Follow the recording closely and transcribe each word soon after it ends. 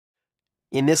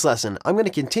In this lesson, I'm going to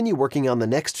continue working on the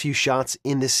next few shots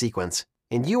in this sequence,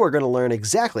 and you are going to learn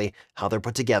exactly how they're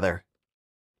put together.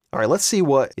 All right, let's see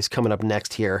what is coming up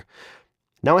next here.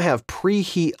 Now I have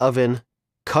preheat oven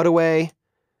cutaway,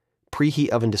 preheat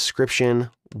oven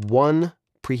description 1,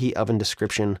 preheat oven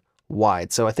description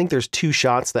wide. So I think there's 2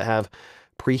 shots that have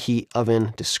preheat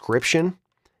oven description,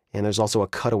 and there's also a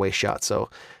cutaway shot. So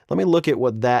let me look at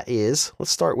what that is.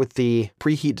 Let's start with the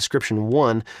preheat description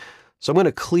 1. So I'm going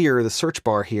to clear the search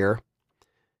bar here,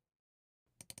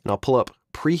 and I'll pull up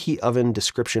preheat oven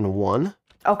description 1.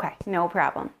 Okay, no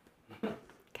problem.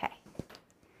 Okay.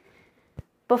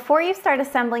 Before you start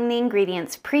assembling the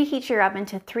ingredients, preheat your oven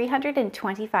to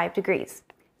 325 degrees.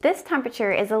 This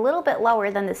temperature is a little bit lower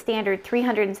than the standard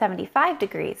 375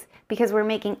 degrees because we're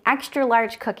making extra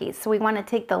large cookies, so we want to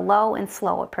take the low and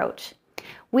slow approach.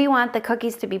 We want the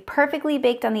cookies to be perfectly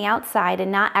baked on the outside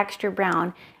and not extra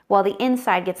brown, while the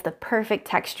inside gets the perfect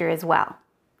texture as well.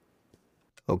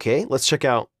 Okay, let's check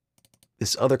out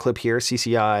this other clip here,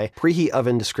 CCI preheat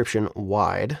oven description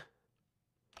wide.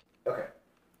 Okay.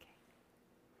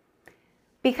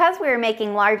 Because we are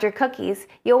making larger cookies,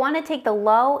 you'll want to take the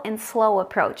low and slow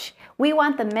approach. We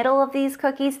want the middle of these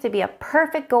cookies to be a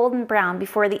perfect golden brown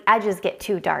before the edges get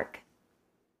too dark.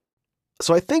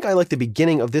 So I think I like the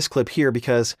beginning of this clip here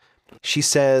because she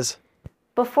says,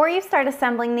 before you start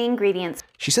assembling the ingredients.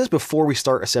 She says before we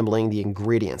start assembling the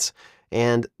ingredients,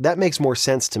 and that makes more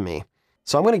sense to me.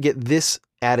 So I'm going to get this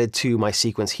added to my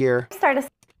sequence here.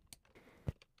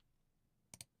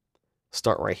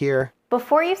 Start right here.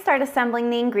 Before you start assembling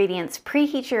the ingredients,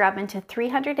 preheat your oven to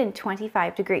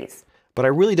 325 degrees. But I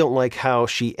really don't like how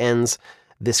she ends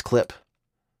this clip.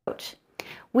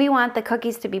 We want the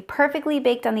cookies to be perfectly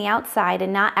baked on the outside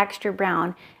and not extra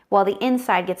brown, while the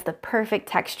inside gets the perfect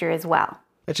texture as well.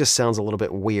 That just sounds a little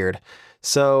bit weird.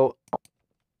 So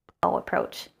low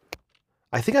approach.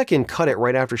 I think I can cut it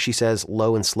right after she says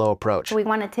low and slow approach. We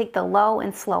want to take the low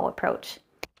and slow approach.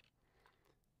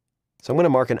 So I'm going to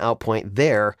mark an out point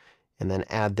there and then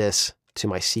add this to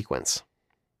my sequence.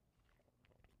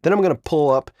 Then I'm going to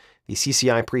pull up the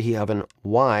CCI preheat oven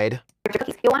wide.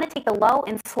 You'll want to take the low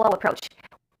and slow approach.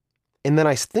 And then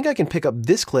I think I can pick up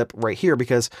this clip right here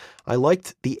because I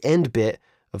liked the end bit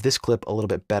of this clip a little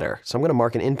bit better. So I'm going to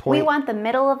mark an endpoint. We want the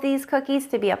middle of these cookies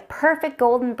to be a perfect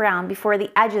golden brown before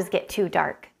the edges get too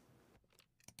dark.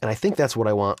 And I think that's what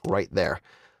I want right there.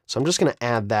 So I'm just going to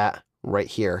add that right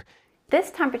here. This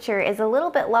temperature is a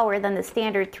little bit lower than the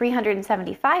standard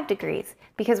 375 degrees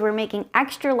because we're making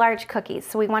extra large cookies,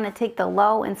 so we want to take the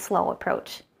low and slow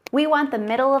approach. We want the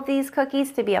middle of these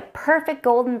cookies to be a perfect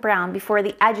golden brown before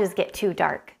the edges get too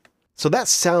dark. So that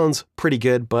sounds pretty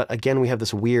good, but again, we have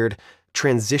this weird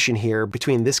transition here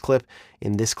between this clip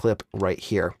and this clip right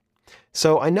here.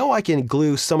 So I know I can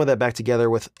glue some of that back together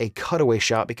with a cutaway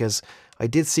shot because I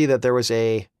did see that there was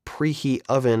a preheat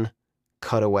oven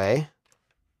cutaway.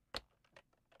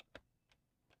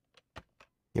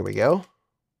 Here we go.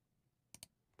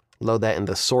 Load that in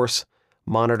the source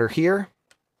monitor here.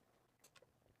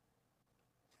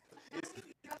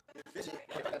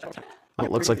 Oh,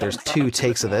 it looks like there's 2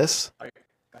 takes of this. All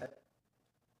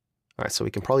right, so we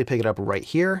can probably pick it up right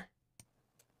here.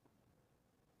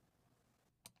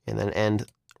 And then end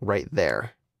right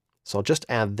there. So I'll just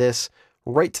add this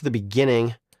right to the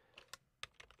beginning,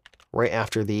 right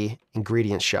after the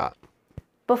ingredients shot.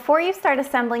 Before you start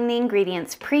assembling the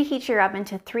ingredients, preheat your oven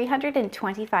to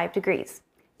 325 degrees.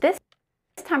 This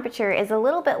temperature is a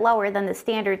little bit lower than the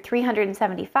standard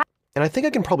 375. And I think I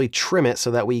can probably trim it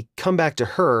so that we come back to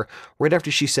her right after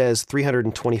she says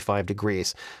 325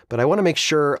 degrees. But I want to make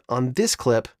sure on this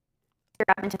clip your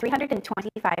oven to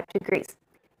 325 degrees.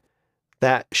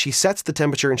 That she sets the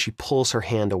temperature and she pulls her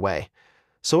hand away.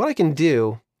 So what I can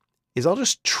do is I'll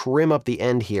just trim up the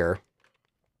end here.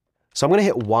 So I'm going to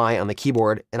hit Y on the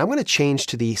keyboard and I'm going to change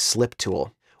to the slip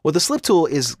tool. What the slip tool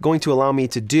is going to allow me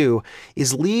to do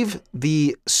is leave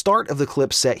the start of the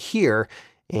clip set here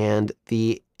and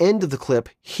the end of the clip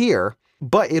here,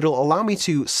 but it'll allow me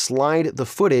to slide the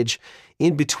footage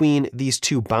in between these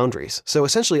 2 boundaries. So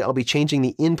essentially I'll be changing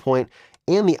the in point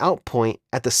and the out point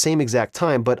at the same exact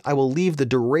time, but I will leave the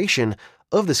duration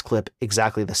of this clip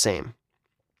exactly the same.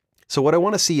 So what I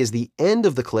want to see is the end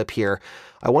of the clip here.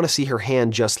 I want to see her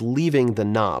hand just leaving the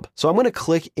knob. So I'm going to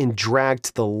click and drag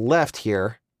to the left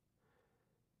here.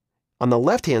 On the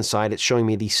left-hand side, it's showing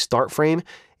me the start frame,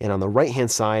 and on the right-hand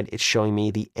side, it's showing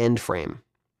me the end frame.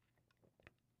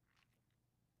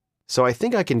 So I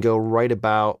think I can go right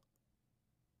about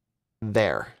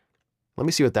there. Let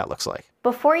me see what that looks like.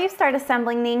 Before you start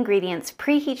assembling the ingredients,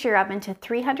 preheat your oven to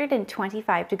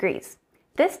 325 degrees.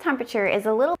 This temperature is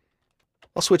a little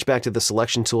I'll switch back to the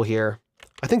selection tool here.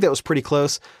 I think that was pretty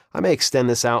close. I may extend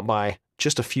this out by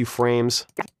just a few frames.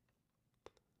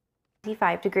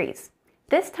 25 degrees.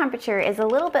 This temperature is a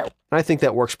little bit, And I think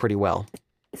that works pretty well.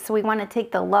 so we want to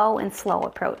take the low and slow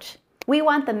approach. We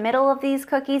want the middle of these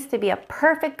cookies to be a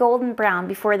perfect golden brown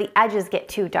before the edges get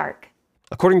too dark.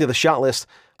 According to the shot list,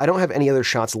 I don't have any other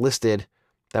shots listed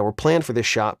that were planned for this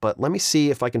shot, but let me see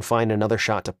if I can find another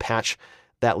shot to patch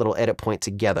that little edit point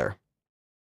together.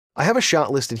 I have a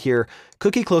shot listed here,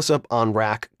 cookie close-up on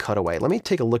rack cutaway. Let me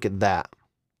take a look at that.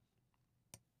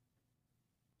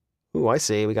 Ooh, I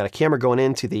see. We got a camera going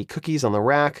into the cookies on the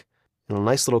rack and a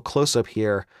nice little close-up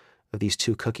here of these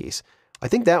two cookies. I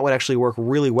think that would actually work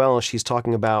really well as she's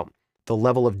talking about the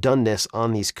level of doneness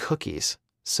on these cookies.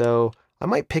 So I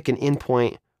might pick an in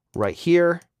point right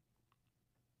here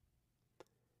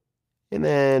and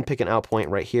then pick an out point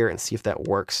right here and see if that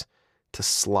works to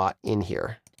slot in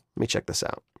here. Let me check this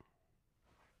out.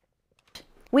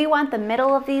 We want the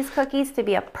middle of these cookies to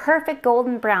be a perfect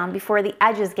golden brown before the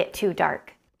edges get too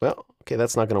dark. Well, okay,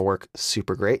 that's not going to work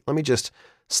super great. Let me just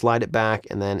slide it back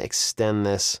and then extend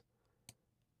this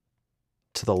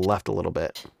to the left a little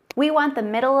bit. We want the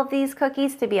middle of these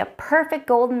cookies to be a perfect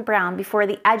golden brown before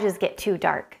the edges get too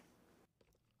dark.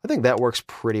 I think that works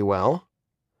pretty well.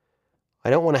 I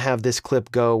don't want to have this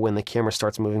clip go when the camera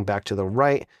starts moving back to the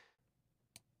right.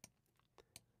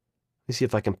 Let me see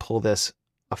if I can pull this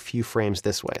a few frames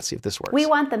this way. Let's see if this works. We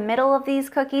want the middle of these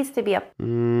cookies to be a...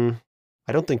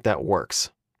 I don't think that works.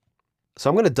 So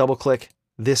I'm going to double click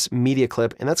this media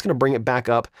clip and that's going to bring it back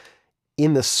up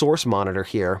in the source monitor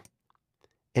here.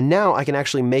 And now I can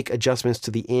actually make adjustments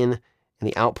to the in and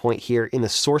the out point here in the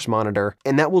source monitor,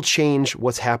 and that will change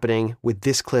what's happening with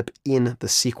this clip in the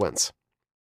sequence.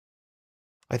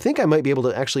 I think I might be able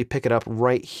to actually pick it up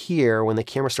right here when the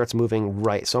camera starts moving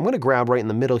right. So I'm going to grab right in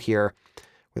the middle here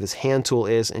where this hand tool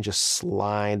is and just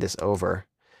slide this over.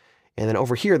 And then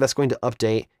over here, that's going to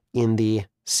update in the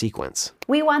sequence.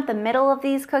 We want the middle of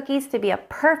these cookies to be a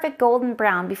perfect golden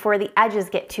brown before the edges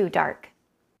get too dark.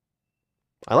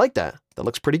 I like that. That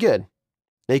looks pretty good.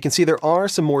 Now you can see there are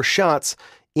some more shots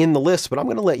in the list, but I'm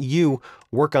going to let you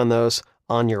work on those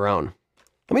on your own.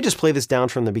 Let me just play this down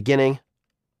from the beginning.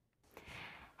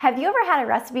 Have you ever had a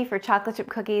recipe for chocolate chip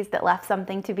cookies that left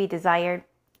something to be desired?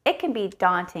 It can be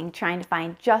daunting trying to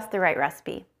find just the right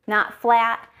recipe. Not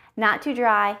flat, not too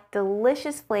dry,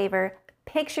 delicious flavor,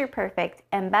 picture perfect,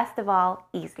 and best of all,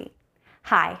 easy.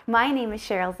 Hi, my name is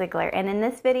Cheryl Ziegler, and in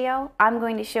this video, I'm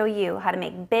going to show you how to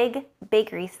make big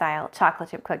bakery-style chocolate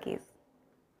chip cookies.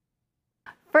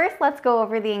 First, let's go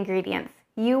over the ingredients.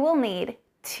 You will need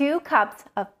 2 cups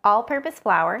of all-purpose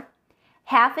flour,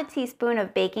 half a teaspoon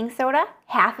of baking soda,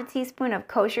 half a teaspoon of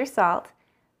kosher salt,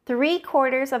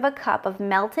 3/4 of a cup of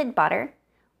melted butter,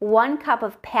 1 cup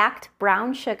of packed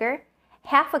brown sugar,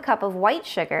 half a cup of white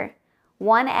sugar,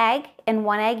 1 egg and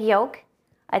 1 egg yolk,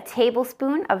 a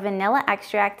tablespoon of vanilla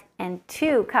extract, and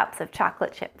 2 cups of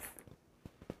chocolate chips.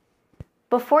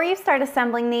 Before you start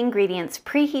assembling the ingredients,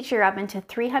 preheat your oven to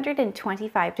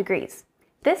 325 degrees.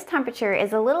 This temperature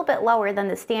is a little bit lower than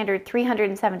the standard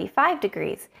 375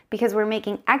 degrees because we're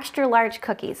making extra large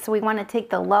cookies, so we want to take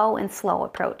the low and slow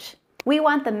approach. We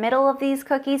want the middle of these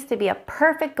cookies to be a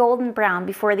perfect golden brown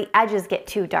before the edges get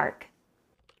too dark.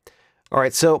 All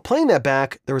right, so playing that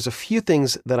back, there was a few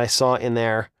things that I saw in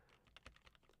there.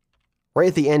 Right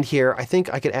at the end here, I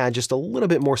think I could add just a little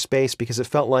bit more space because it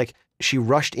felt like she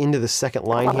rushed into the second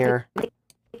line here.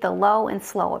 The low and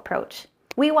slow approach.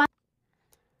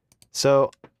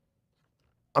 So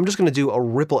I'm just going to do a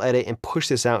ripple edit and push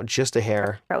this out just a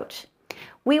hair.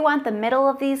 We want the middle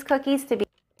of these cookies to be...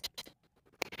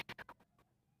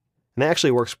 And that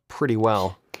actually works pretty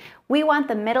well. We want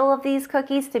the middle of these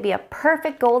cookies to be a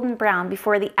perfect golden brown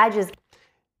before the edges...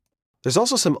 There's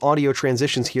also some audio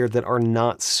transitions here that are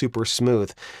not super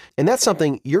smooth, and that's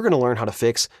something you're going to learn how to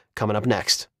fix coming up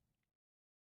next.